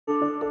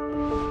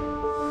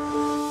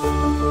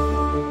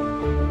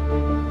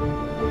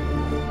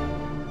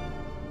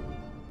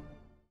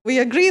we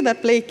agree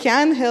that play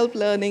can help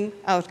learning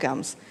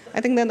outcomes.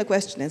 I think then the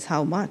question is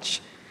how much?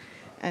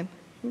 And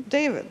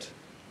David,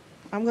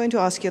 I'm going to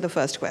ask you the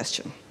first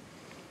question.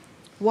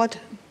 What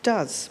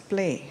does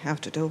play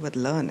have to do with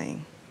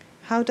learning?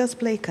 How does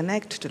play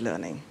connect to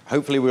learning?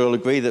 Hopefully we all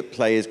agree that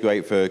play is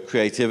great for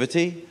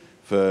creativity,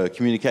 for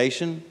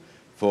communication,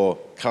 for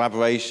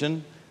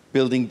collaboration,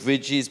 building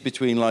bridges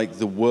between like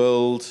the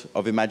world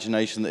of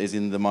imagination that is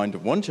in the mind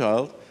of one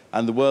child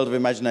and the world of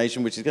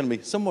imagination, which is going to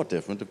be somewhat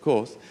different, of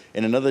course,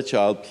 in another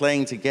child.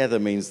 Playing together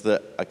means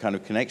that a kind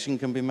of connection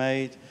can be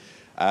made.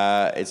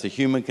 It's a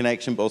human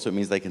connection, but also it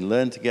means they can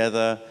learn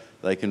together,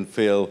 they can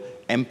feel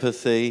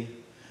empathy.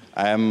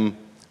 And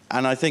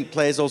I think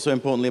play is also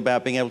importantly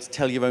about being able to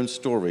tell your own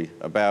story,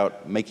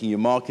 about making your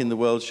mark in the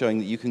world, showing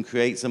that you can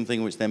create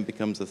something which then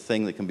becomes a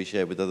thing that can be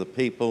shared with other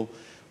people,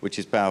 which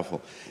is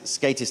powerful.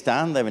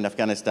 Skatistan, they're in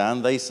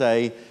Afghanistan, they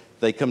say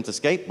they come to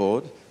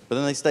skateboard, but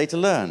then they stay to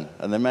learn.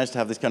 And they manage to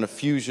have this kind of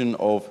fusion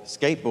of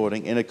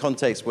skateboarding in a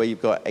context where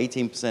you've got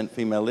 18%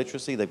 female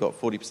literacy, they've got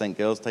 40%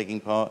 girls taking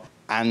part,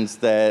 and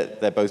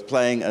they're both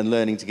playing and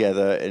learning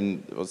together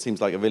in what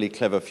seems like a really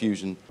clever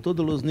fusion.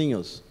 Todos os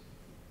niños.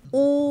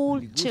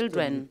 All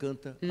children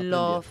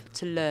love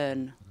to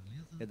learn.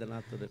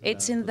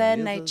 It's in their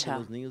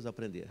nature.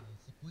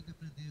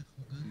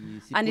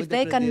 And if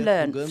they can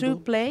learn through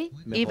play,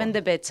 even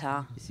the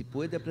better.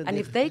 And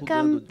if they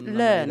can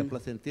learn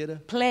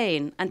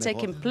playing and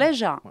taking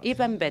pleasure,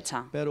 even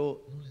better.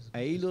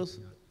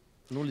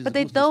 But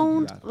they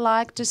don't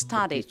like to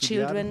study.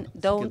 Children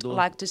don't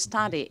like to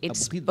study.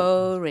 It's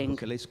boring.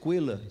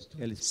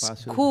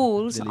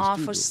 Schools are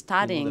for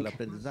studying.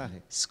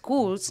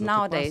 Schools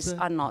nowadays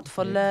are not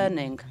for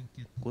learning.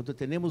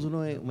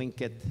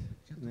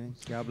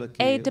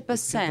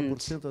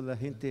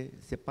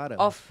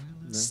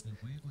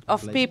 80%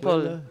 of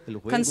people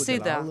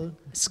consider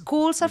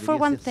schools are for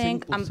one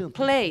thing and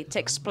play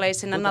takes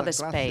place in another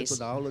space,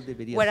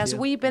 whereas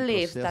we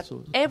believe that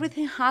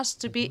everything has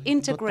to be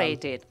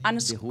integrated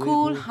and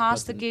school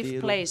has to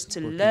give place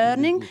to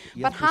learning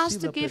but has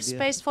to give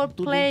space for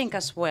playing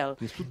as well.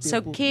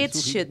 So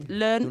kids should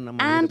learn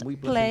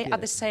and play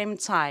at the same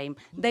time.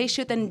 They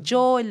should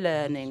enjoy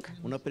learning.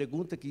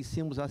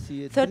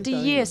 30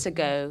 years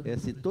ago,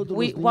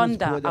 we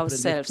wonder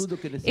ourselves,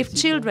 if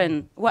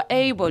children were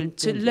able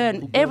to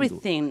learn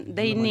everything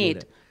they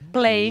need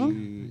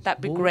playing,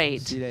 that'd be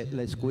great.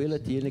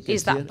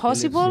 Is that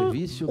possible?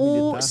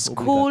 Or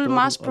school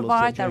must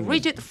provide a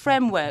rigid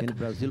framework,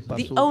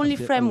 the only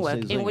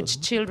framework in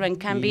which children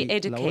can be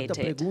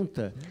educated?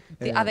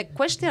 The other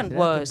question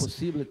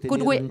was,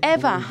 could we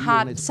ever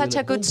have such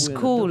a good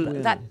school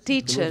that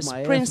teachers,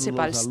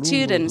 principals,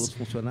 students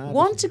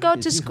want to go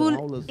to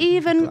school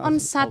even on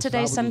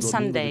Saturdays and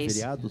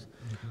Sundays?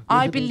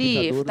 I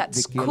believe that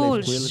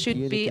schools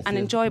should be an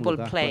enjoyable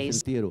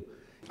place.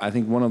 I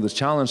think one of the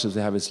challenges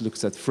they have is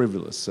looks at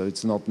frivolous, so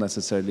it's not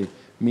necessarily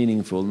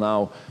meaningful.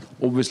 Now,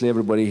 obviously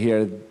everybody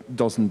here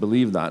doesn't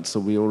believe that, so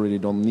we already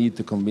don't need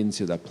to convince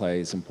you that play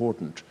is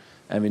important.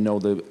 And we know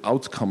the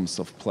outcomes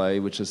of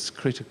play, which is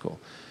critical.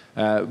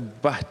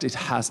 But it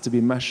has to be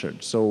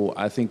measured. So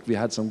I think we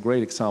had some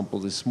great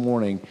examples this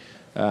morning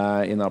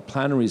in our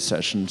plenary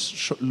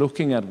sessions,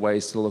 looking at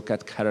ways to look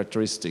at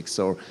characteristics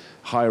or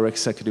higher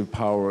executive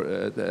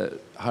power,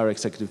 higher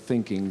executive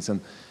thinkings,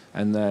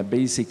 and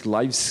basic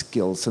life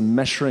skills, and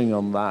measuring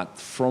on that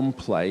from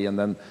play, and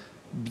then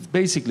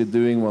basically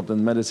doing what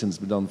in medicine's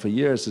been done for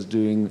years, is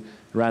doing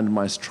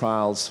randomized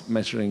trials,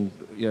 measuring,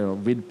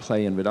 with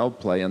play and without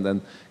play, and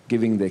then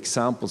giving the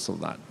examples of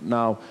that.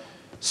 Now,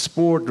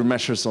 sport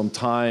measures on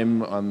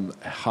time, on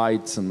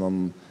heights, and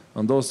on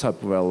those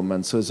type of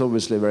elements, so it's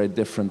obviously a very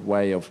different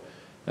way of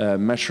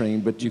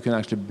measuring, but you can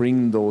actually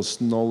bring those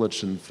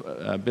knowledge and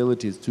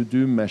abilities to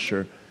do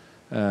measure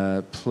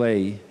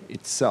play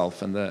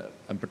itself, and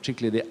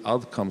particularly the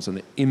outcomes and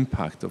the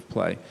impact of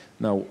play.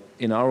 Now,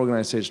 in our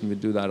organization, we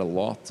do that a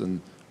lot, and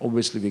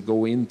obviously we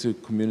go into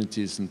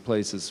communities and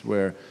places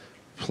where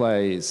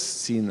play is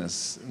seen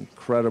as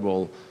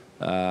incredible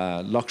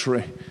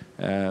luxury,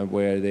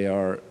 where they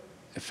are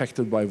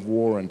affected by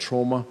war and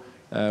trauma,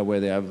 where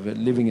they are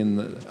living in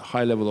a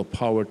high level of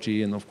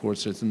poverty, and of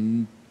course there's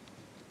a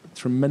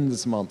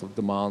tremendous amount of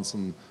demands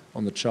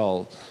on the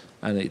child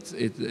and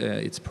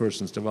its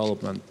person's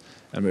development,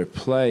 and where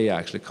play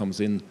actually comes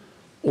in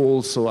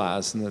also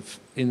as an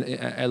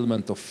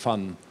element of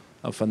fun,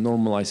 of a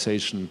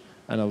normalization,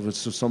 and of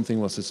something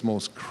was its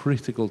most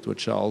critical to a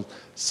child's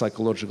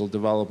psychological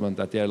development,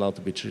 that they're allowed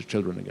to be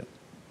children again.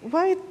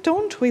 Why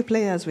don't we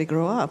play as we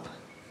grow up?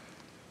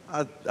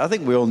 I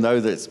think we all know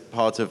that it's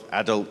part of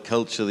adult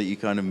culture that you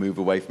kind of move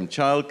away from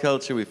child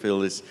culture. We feel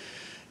this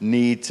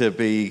need to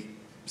be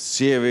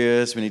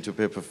serious, we need to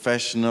appear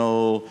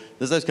professional.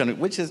 There's those kind of,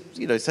 which is,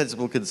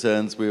 sensible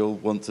concerns. We all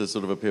want to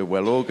sort of appear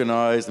well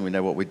organized and we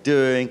know what we're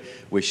doing.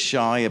 We're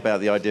shy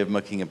about the idea of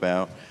mucking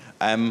about.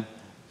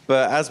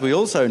 But as we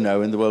also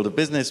know in the world of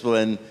business, well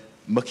then,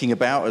 mucking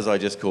about, as I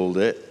just called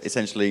it,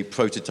 essentially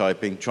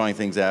prototyping, trying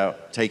things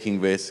out,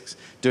 taking risks,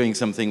 doing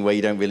something where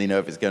you don't really know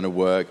if it's going to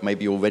work.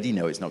 Maybe you already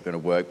know it's not going to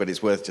work, but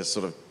it's worth just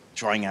sort of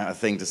trying out a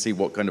thing to see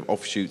what kind of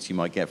offshoots you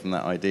might get from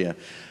that idea.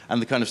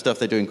 And the kind of stuff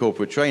they do in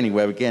corporate training,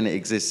 where again it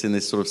exists in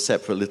this sort of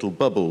separate little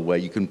bubble where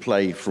you can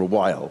play for a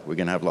while. We're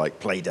going to have like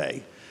play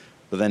day.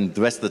 But then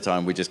the rest of the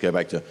time we just go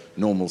back to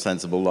normal,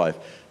 sensible life.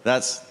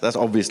 That's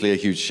obviously a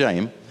huge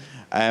shame.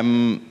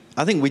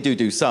 I think we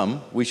do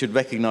some. We should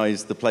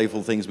recognize the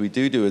playful things we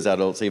do as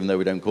adults, even though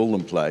we don't call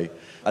them play.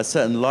 A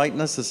certain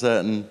lightness, a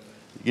certain,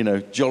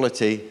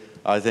 jollity,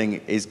 I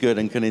think, is good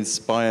and can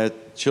inspire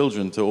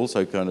children to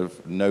also kind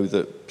of know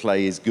that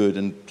play is good,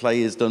 and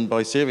play is done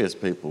by serious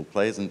people.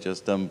 Play isn't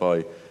just done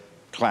by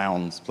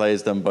clowns. Play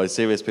is done by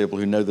serious people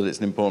who know that it's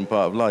an important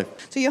part of life.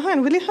 So,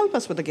 Johann, will you help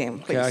us with the game,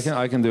 please? Yeah,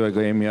 I can do a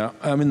game, yeah.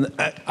 I mean,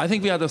 I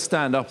think we have to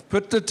stand up.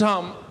 Put the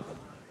thumb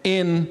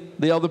in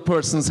the other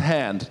person's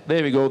hand.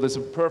 There we go. There's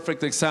a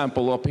perfect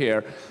example up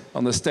here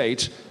on the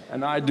stage.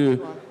 And I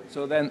do.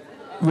 So then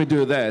we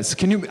do this.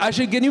 Can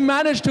you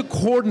manage to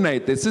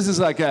coordinate this? This is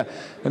like an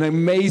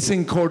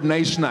amazing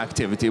coordination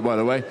activity, by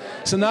the way.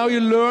 So now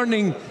you're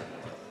learning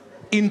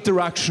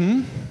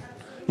interaction.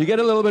 You get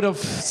a little bit of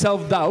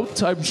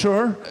self-doubt, I'm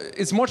sure.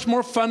 It's much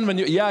more fun when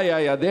you,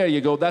 yeah, there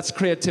you go. That's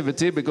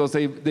creativity, because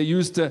they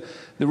use the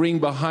ring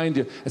behind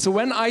you. And so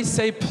when I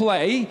say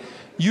play,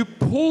 you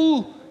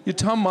pull your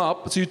thumb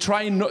up, so you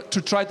try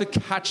to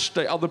catch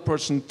the other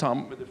person's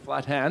thumb with a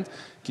flat hand.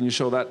 Can you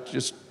show that?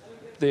 Just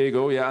there you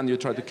go, yeah, and you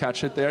try to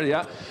catch it there,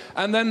 yeah.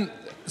 And then,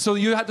 so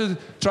you have to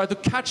try to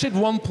catch it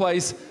one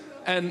place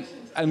and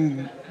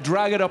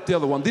drag it up the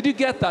other one. Did you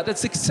get that?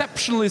 It's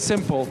exceptionally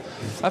simple.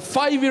 A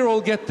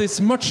 5-year-old get this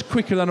much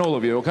quicker than all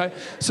of you, okay?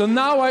 So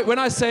now when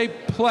I say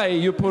play,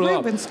 you pull it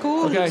up. We've been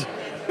schooled. Okay.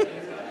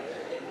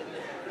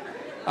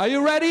 Are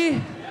you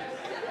ready?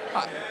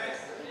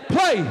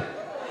 Play!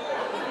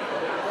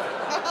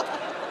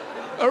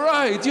 All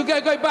right, you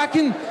get back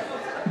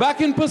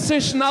in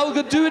position. I'll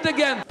go do it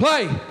again.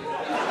 Play.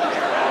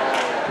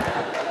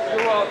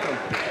 You're welcome.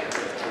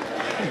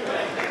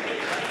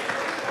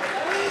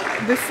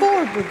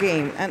 Before the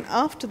game and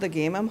after the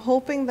game, I'm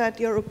hoping that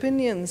your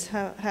opinions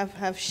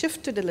have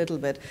shifted a little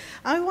bit.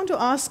 I want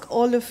to ask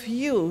all of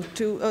you,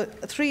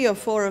 3 or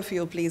 4 of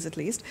you, please, at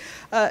least,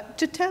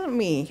 to tell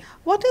me,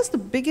 what is the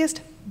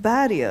biggest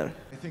barrier?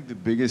 I think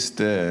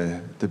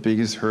the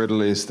biggest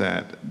hurdle is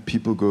that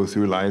people go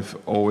through life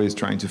always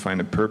trying to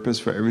find a purpose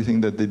for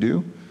everything that they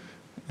do,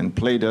 and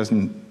play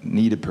doesn't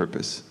need a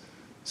purpose.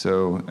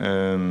 So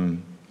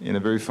in a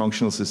very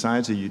functional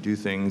society, you do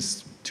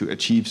things to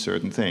achieve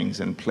certain things,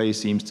 and play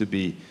seems to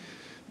be,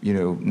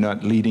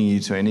 not leading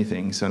you to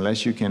anything. So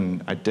unless you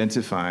can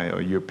identify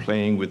or you're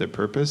playing with a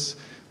purpose,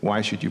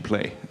 why should you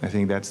play? I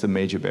think that's the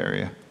major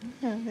barrier.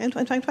 Yeah. In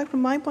fact,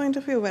 from my point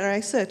of view, where I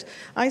sit,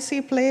 I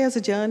see play as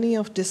a journey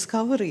of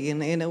discovery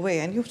in a way,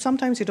 and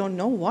sometimes you don't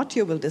know what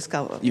you will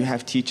discover. You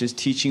have teachers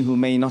teaching who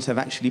may not have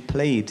actually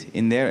played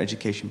in their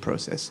education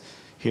process.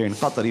 Here in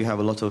Qatar, you have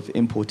a lot of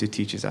imported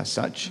teachers as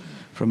such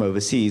from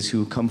overseas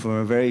who come from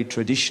a very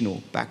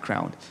traditional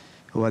background,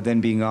 who are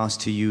then being asked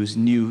to use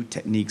new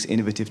techniques,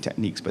 innovative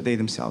techniques, but they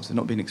themselves have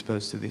not been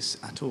exposed to this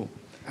at all.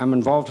 I'm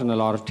involved in a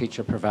lot of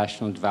teacher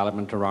professional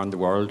development around the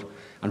world,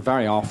 and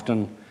very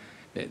often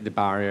the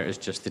barrier is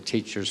just the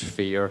teacher's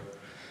fear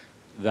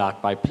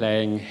that by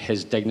playing,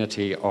 his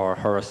dignity or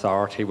her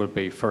authority will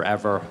be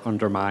forever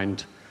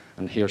undermined,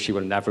 and he or she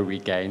will never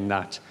regain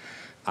that,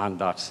 and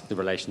that the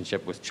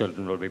relationship with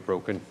children will be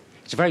broken.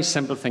 It's a very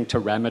simple thing to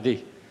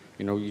remedy.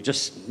 You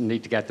just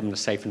need to get them in a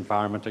safe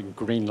environment and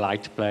green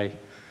light play.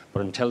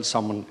 But until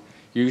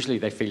usually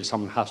they feel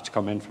someone has to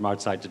come in from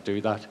outside to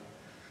do that.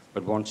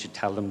 But once you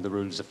tell them the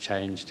rules have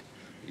changed,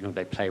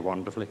 they play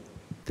wonderfully.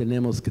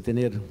 In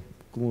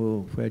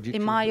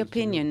my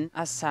opinion,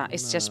 as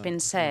it's just been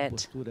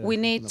said, we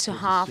need to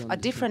have a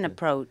different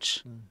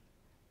approach.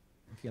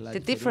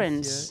 The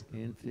difference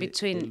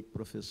between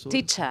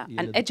teacher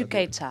and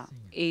educator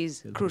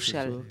is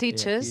crucial.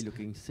 Teachers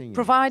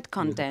provide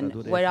content,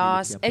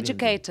 whereas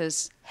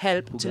educators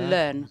help to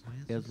learn.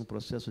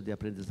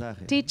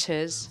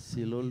 Teachers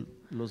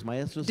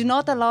do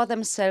not allow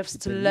themselves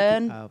to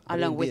learn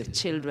along with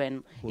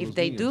children. If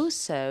they do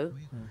so,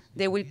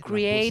 they will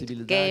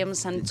create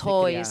games and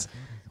toys.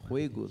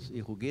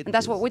 And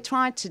that's what we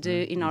try to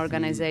do in our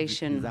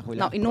organization.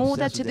 Now, in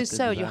order to do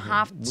so, you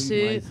have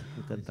to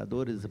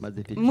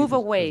move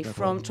away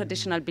from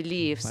traditional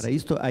beliefs. Para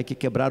isto hay que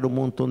quebrar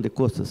montón de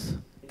cosas.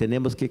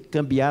 Tenemos que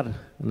cambiar,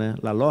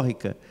 la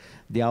lógica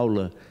de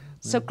aula.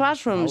 So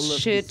classrooms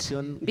should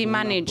be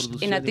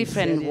managed in a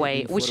different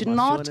way. We should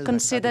not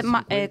consider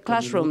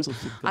classrooms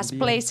as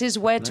places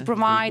where to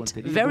provide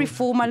very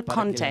formal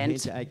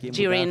content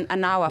during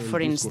an hour, for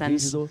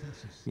instance.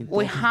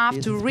 We have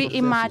to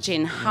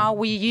reimagine how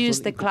we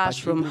use the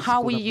classroom,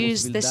 how we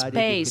use the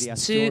space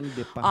to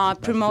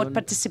promote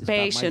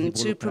participation,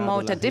 to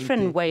promote a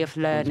different way of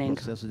learning.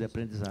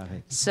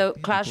 So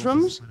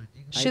classrooms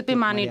should be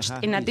managed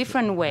in a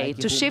different way,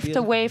 to shift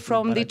away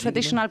from the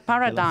traditional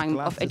paradigm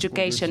of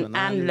education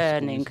and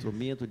learning.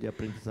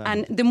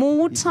 And the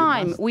more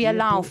time we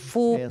allow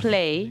for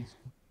play,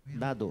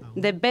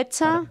 the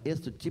better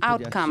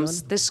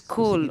outcomes the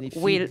school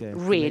will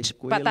reach.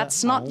 But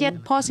that's not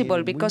yet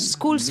possible because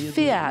schools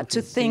fear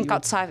to think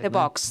outside the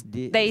box.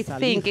 They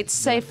think it's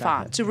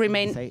safer to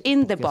remain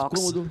in the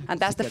box, and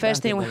that's the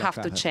first thing we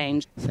have to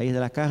change. Sair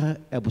da caja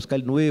é buscar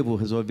nuevo,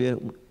 resolver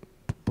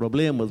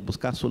problemas,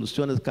 buscar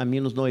soluções,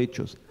 caminhos não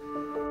hechos.